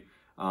temporary.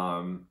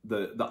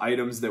 The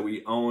items that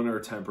we own are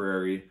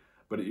temporary,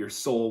 but your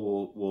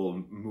soul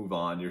will move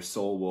on. Your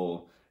soul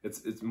will,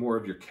 it's more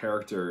of your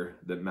character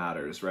that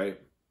matters, right?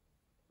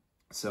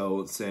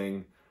 So it's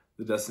saying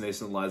the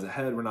destination lies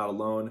ahead. We're not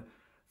alone.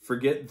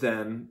 Forget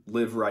then,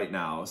 live right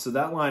now. So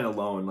that line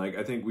alone,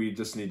 I think we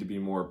just need to be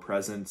more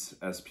present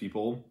as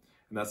people.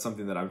 And that's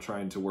something that I'm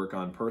trying to work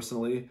on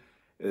personally,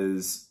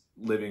 is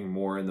living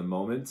more in the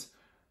moment.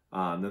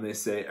 Then they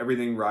say,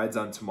 everything rides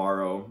on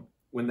tomorrow.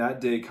 When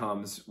that day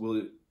comes,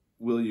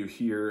 will you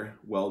hear,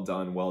 well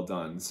done, well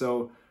done.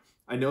 So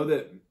I know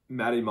that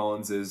Matty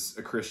Mullins is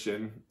a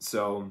Christian,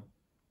 so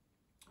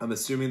I'm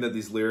assuming that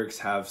these lyrics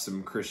have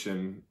some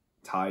Christian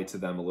tie to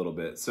them a little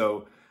bit.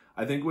 So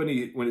I think when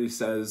he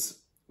says,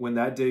 when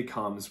that day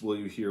comes, will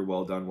you hear,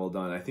 well done, well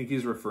done, I think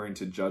he's referring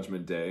to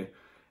Judgment Day.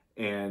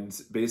 And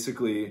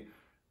basically,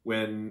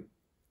 when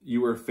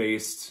you are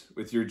faced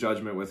with your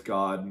judgment with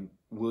God,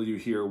 will you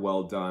hear,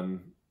 well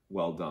done,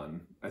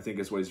 I think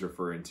is what he's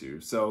referring to.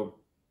 So,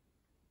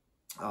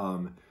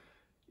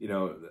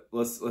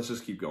 let's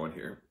just keep going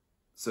here.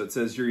 So it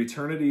says, your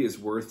eternity is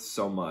worth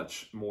so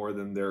much more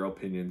than their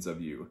opinions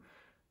of you,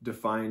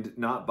 defined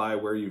not by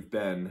where you've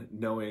been,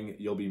 knowing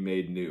you'll be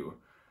made new.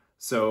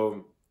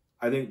 So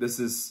I think this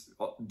is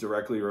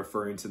directly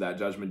referring to that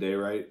Judgment Day,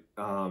 right?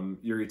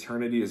 Your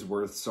eternity is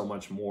worth so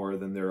much more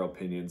than their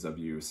opinions of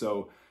you.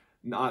 So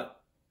not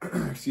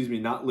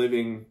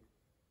living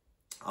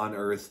on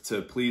earth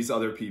to please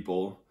other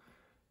people,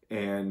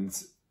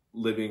 and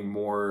living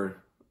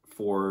more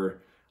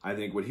for, I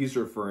think, what he's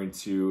referring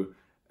to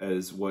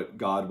as what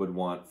God would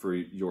want for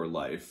your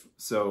life.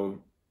 So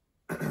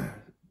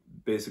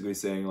basically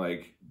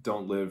saying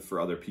don't live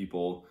for other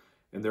people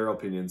and their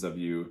opinions of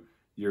you.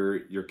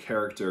 Your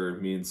character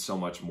means so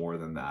much more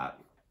than that.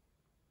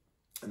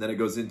 And then it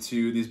goes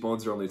into, these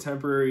bones are only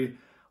temporary.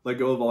 Let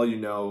go of all you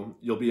know.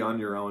 You'll be on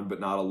your own, but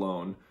not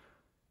alone.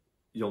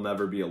 You'll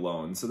never be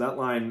alone. So that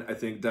line, I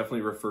think,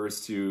 definitely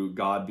refers to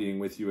God being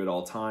with you at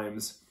all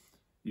times.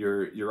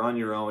 You're on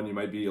your own. You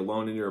might be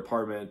alone in your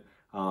apartment,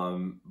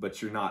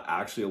 but you're not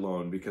actually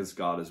alone because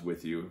God is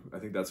with you. I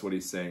think that's what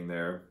he's saying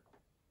there.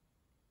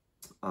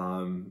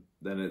 Then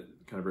it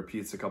kind of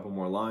repeats a couple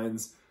more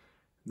lines.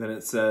 Then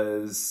it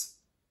says,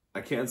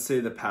 I can't say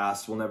the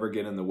past will never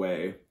get in the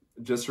way.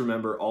 Just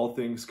remember, all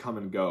things come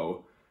and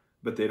go,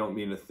 but they don't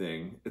mean a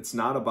thing. It's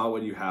not about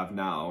what you have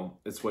now.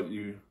 It's what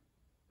you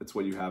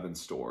have in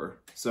store.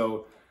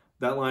 So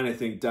that line, I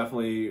think,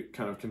 definitely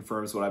kind of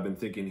confirms what I've been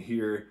thinking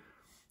here.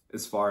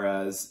 as far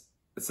as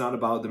it's not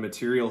about the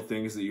material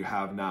things that you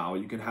have now.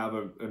 You can have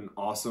an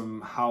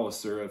awesome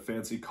house or a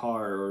fancy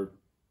car or,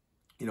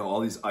 you know, all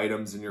these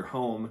items in your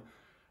home.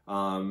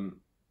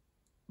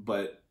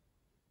 But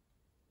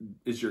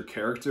is your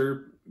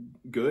character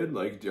good?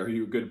 Like, are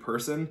you a good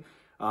person?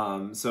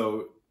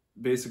 So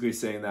basically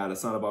saying that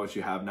it's not about what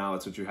you have now,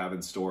 it's what you have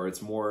in store.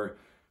 It's more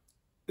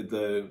at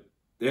the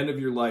end of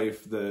your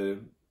life, the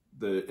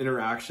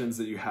interactions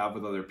that you have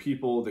with other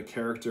people, the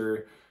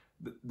character,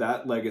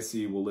 that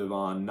legacy will live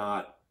on,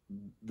 not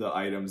the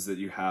items that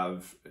you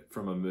have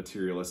from a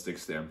materialistic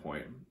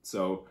standpoint.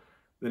 So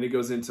then he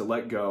goes into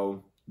let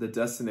go. The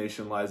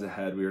destination lies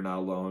ahead. We are not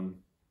alone.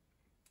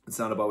 It's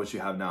not about what you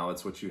have now.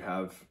 It's what you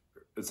have.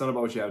 It's not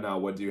about what you have now.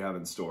 What do you have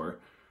in store?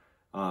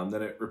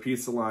 Then it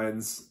repeats the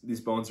lines. These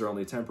bones are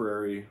only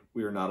temporary.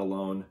 We are not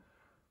alone.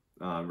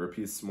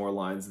 Repeats more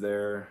lines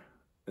there.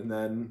 And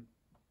then,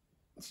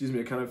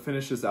 it kind of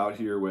finishes out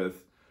here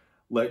with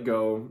let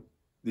go.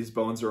 These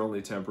bones are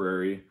only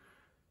temporary.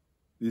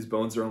 These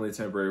bones are only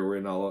temporary.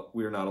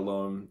 We are not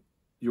alone.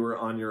 You are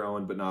on your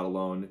own, but not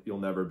alone. You'll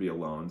never be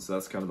alone. So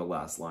that's kind of the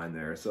last line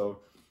there. So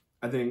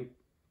I think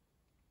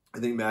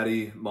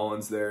Matty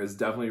Mullins there is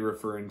definitely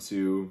referring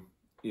to,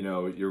 you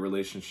know, your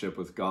relationship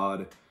with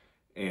God,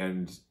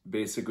 and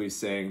basically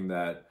saying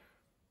that,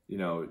 you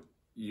know,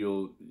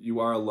 you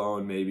are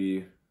alone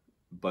maybe,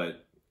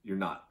 but you're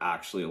not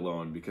actually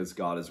alone because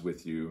God is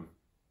with you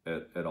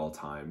at all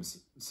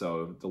times.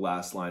 So the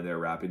last line there,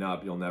 wrapping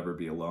up, you'll never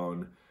be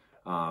alone.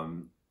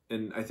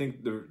 And I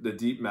think the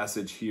deep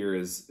message here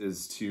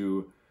is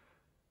to,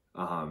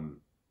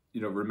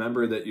 you know,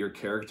 remember that your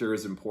character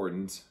is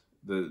important.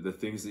 The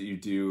things that you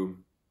do,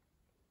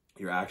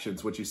 your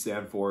actions, what you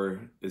stand for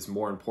is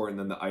more important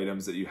than the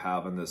items that you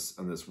have on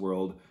this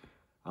world.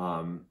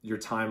 Your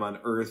time on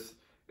earth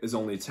is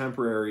only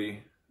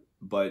temporary,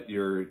 but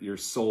your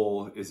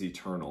soul is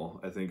eternal,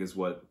 I think is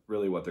what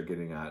they're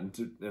getting at.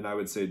 And I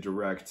would say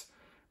direct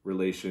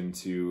relation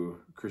to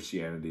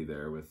Christianity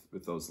there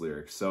with those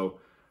lyrics. So,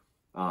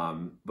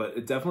 but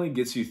it definitely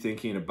gets you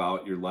thinking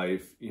about your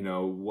life. You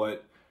know,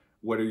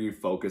 what are you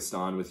focused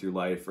on with your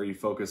life? Are you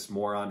focused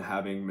more on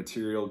having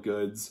material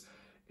goods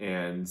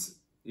and,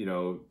 you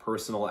know,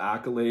 personal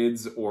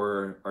accolades,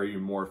 or are you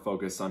more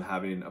focused on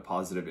having a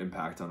positive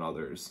impact on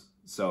others?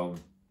 So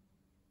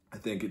I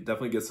think it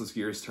definitely gets those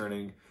gears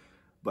turning,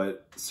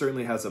 but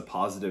certainly has a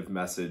positive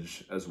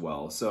message as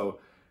well. So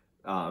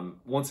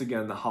once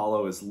again, The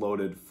Hollow is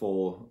loaded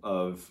full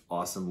of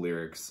awesome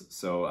lyrics.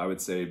 So I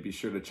would say be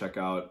sure to check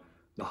out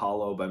The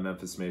Hollow by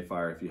Memphis May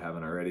Fire if you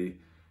haven't already.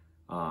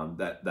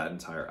 That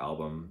entire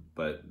album.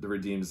 But The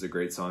Redeemed is a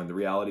great song. The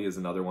Reality is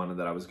another one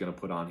that I was going to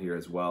put on here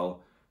as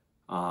well.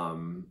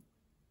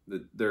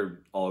 They're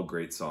all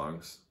great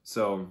songs.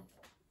 So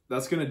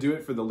that's going to do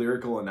it for the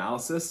lyrical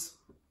analysis.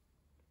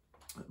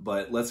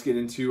 But let's get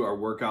into our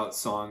workout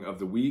song of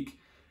the week,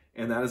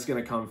 and that is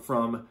going to come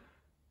from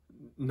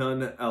no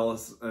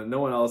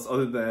one else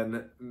other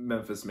than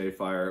Memphis May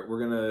Fire.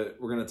 We're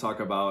gonna talk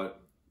about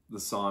the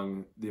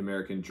song "The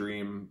American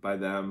Dream" by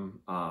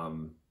them.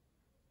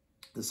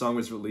 The song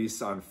was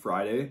released on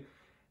Friday,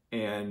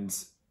 and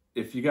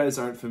if you guys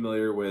aren't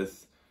familiar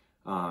with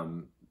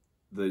the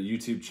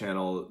YouTube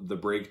channel The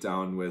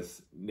Breakdown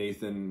with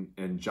Nathan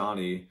and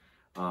Johnny,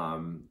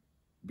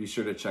 be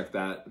sure to check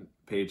that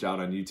page out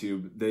on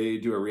YouTube. They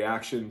do a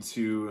reaction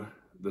to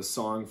the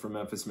song from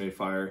Memphis May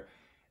Fire,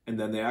 and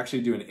then they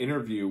actually do an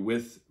interview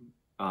with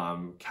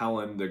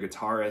Kellen, the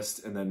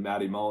guitarist, and then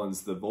Matty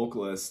Mullins, the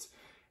vocalist,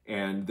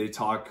 and they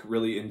talk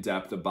really in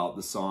depth about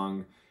the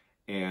song.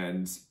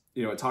 And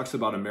you know, it talks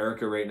about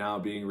America right now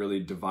being really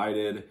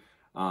divided.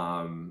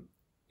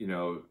 You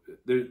know,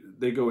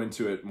 they go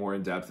into it more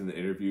in depth in the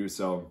interview.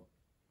 So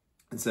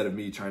instead of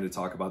me trying to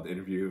talk about the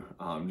interview,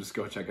 just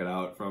go check it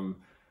out from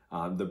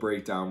The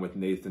Breakdown with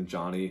Nathan,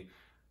 Johnny.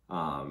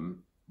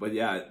 But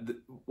yeah,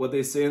 what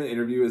they say in the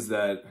interview is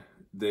that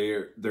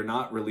they're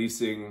not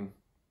releasing,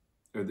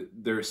 or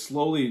they're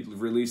slowly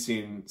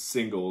releasing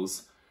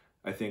singles,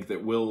 I think,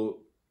 that will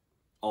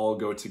all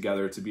go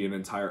together to be an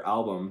entire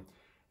album.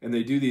 And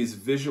they do these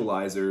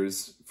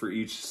visualizers for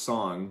each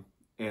song,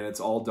 and it's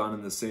all done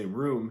in the same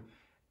room.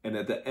 And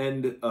at the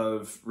end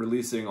of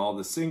releasing all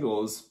the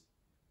singles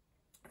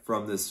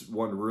from this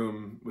one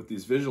room with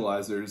these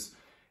visualizers,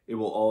 it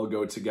will all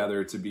go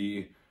together to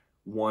be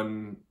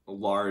one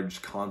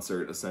large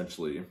concert,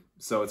 essentially.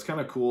 So it's kind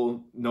of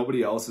cool.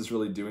 Nobody else is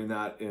really doing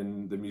that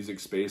in the music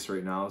space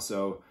right now.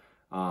 So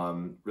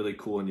really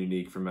cool and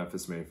unique for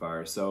Memphis May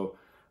Fire. So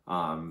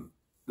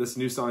this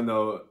new song,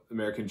 though,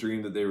 American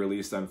Dream, that they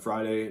released on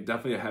Friday,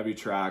 definitely a heavy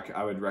track.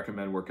 I would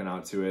recommend working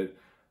out to it.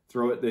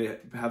 They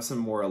have some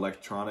more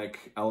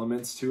electronic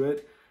elements to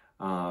it,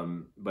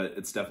 but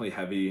it's definitely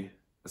heavy,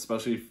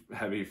 especially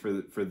heavy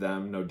for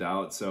them, no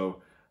doubt.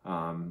 So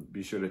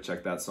be sure to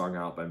check that song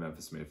out by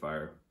Memphis May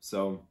Fire.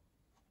 So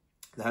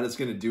that is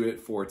going to do it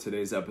for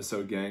today's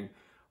episode, gang.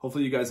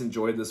 Hopefully you guys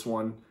enjoyed this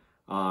one.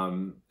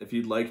 If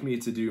you'd like me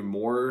to do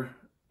more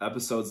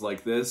episodes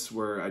like this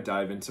where I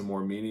dive into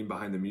more meaning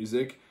behind the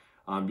music,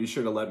 be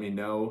sure to let me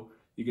know.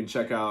 You can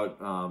check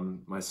out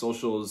my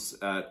socials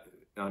on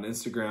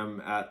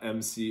Instagram at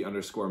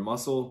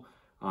MC_muscle.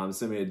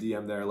 Send me a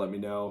DM there, let me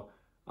know.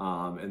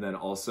 And then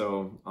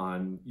also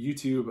on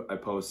YouTube, I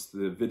post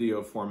the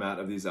video format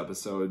of these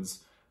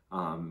episodes,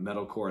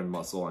 Metalcore and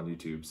Muscle on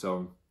YouTube.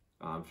 So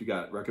if you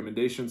got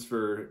recommendations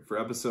for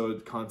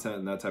episode content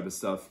and that type of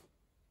stuff,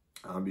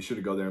 be sure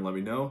to go there and let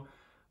me know.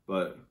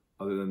 But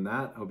other than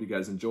that, hope you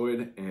guys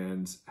enjoyed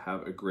and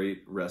have a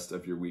great rest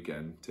of your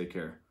weekend. Take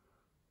care.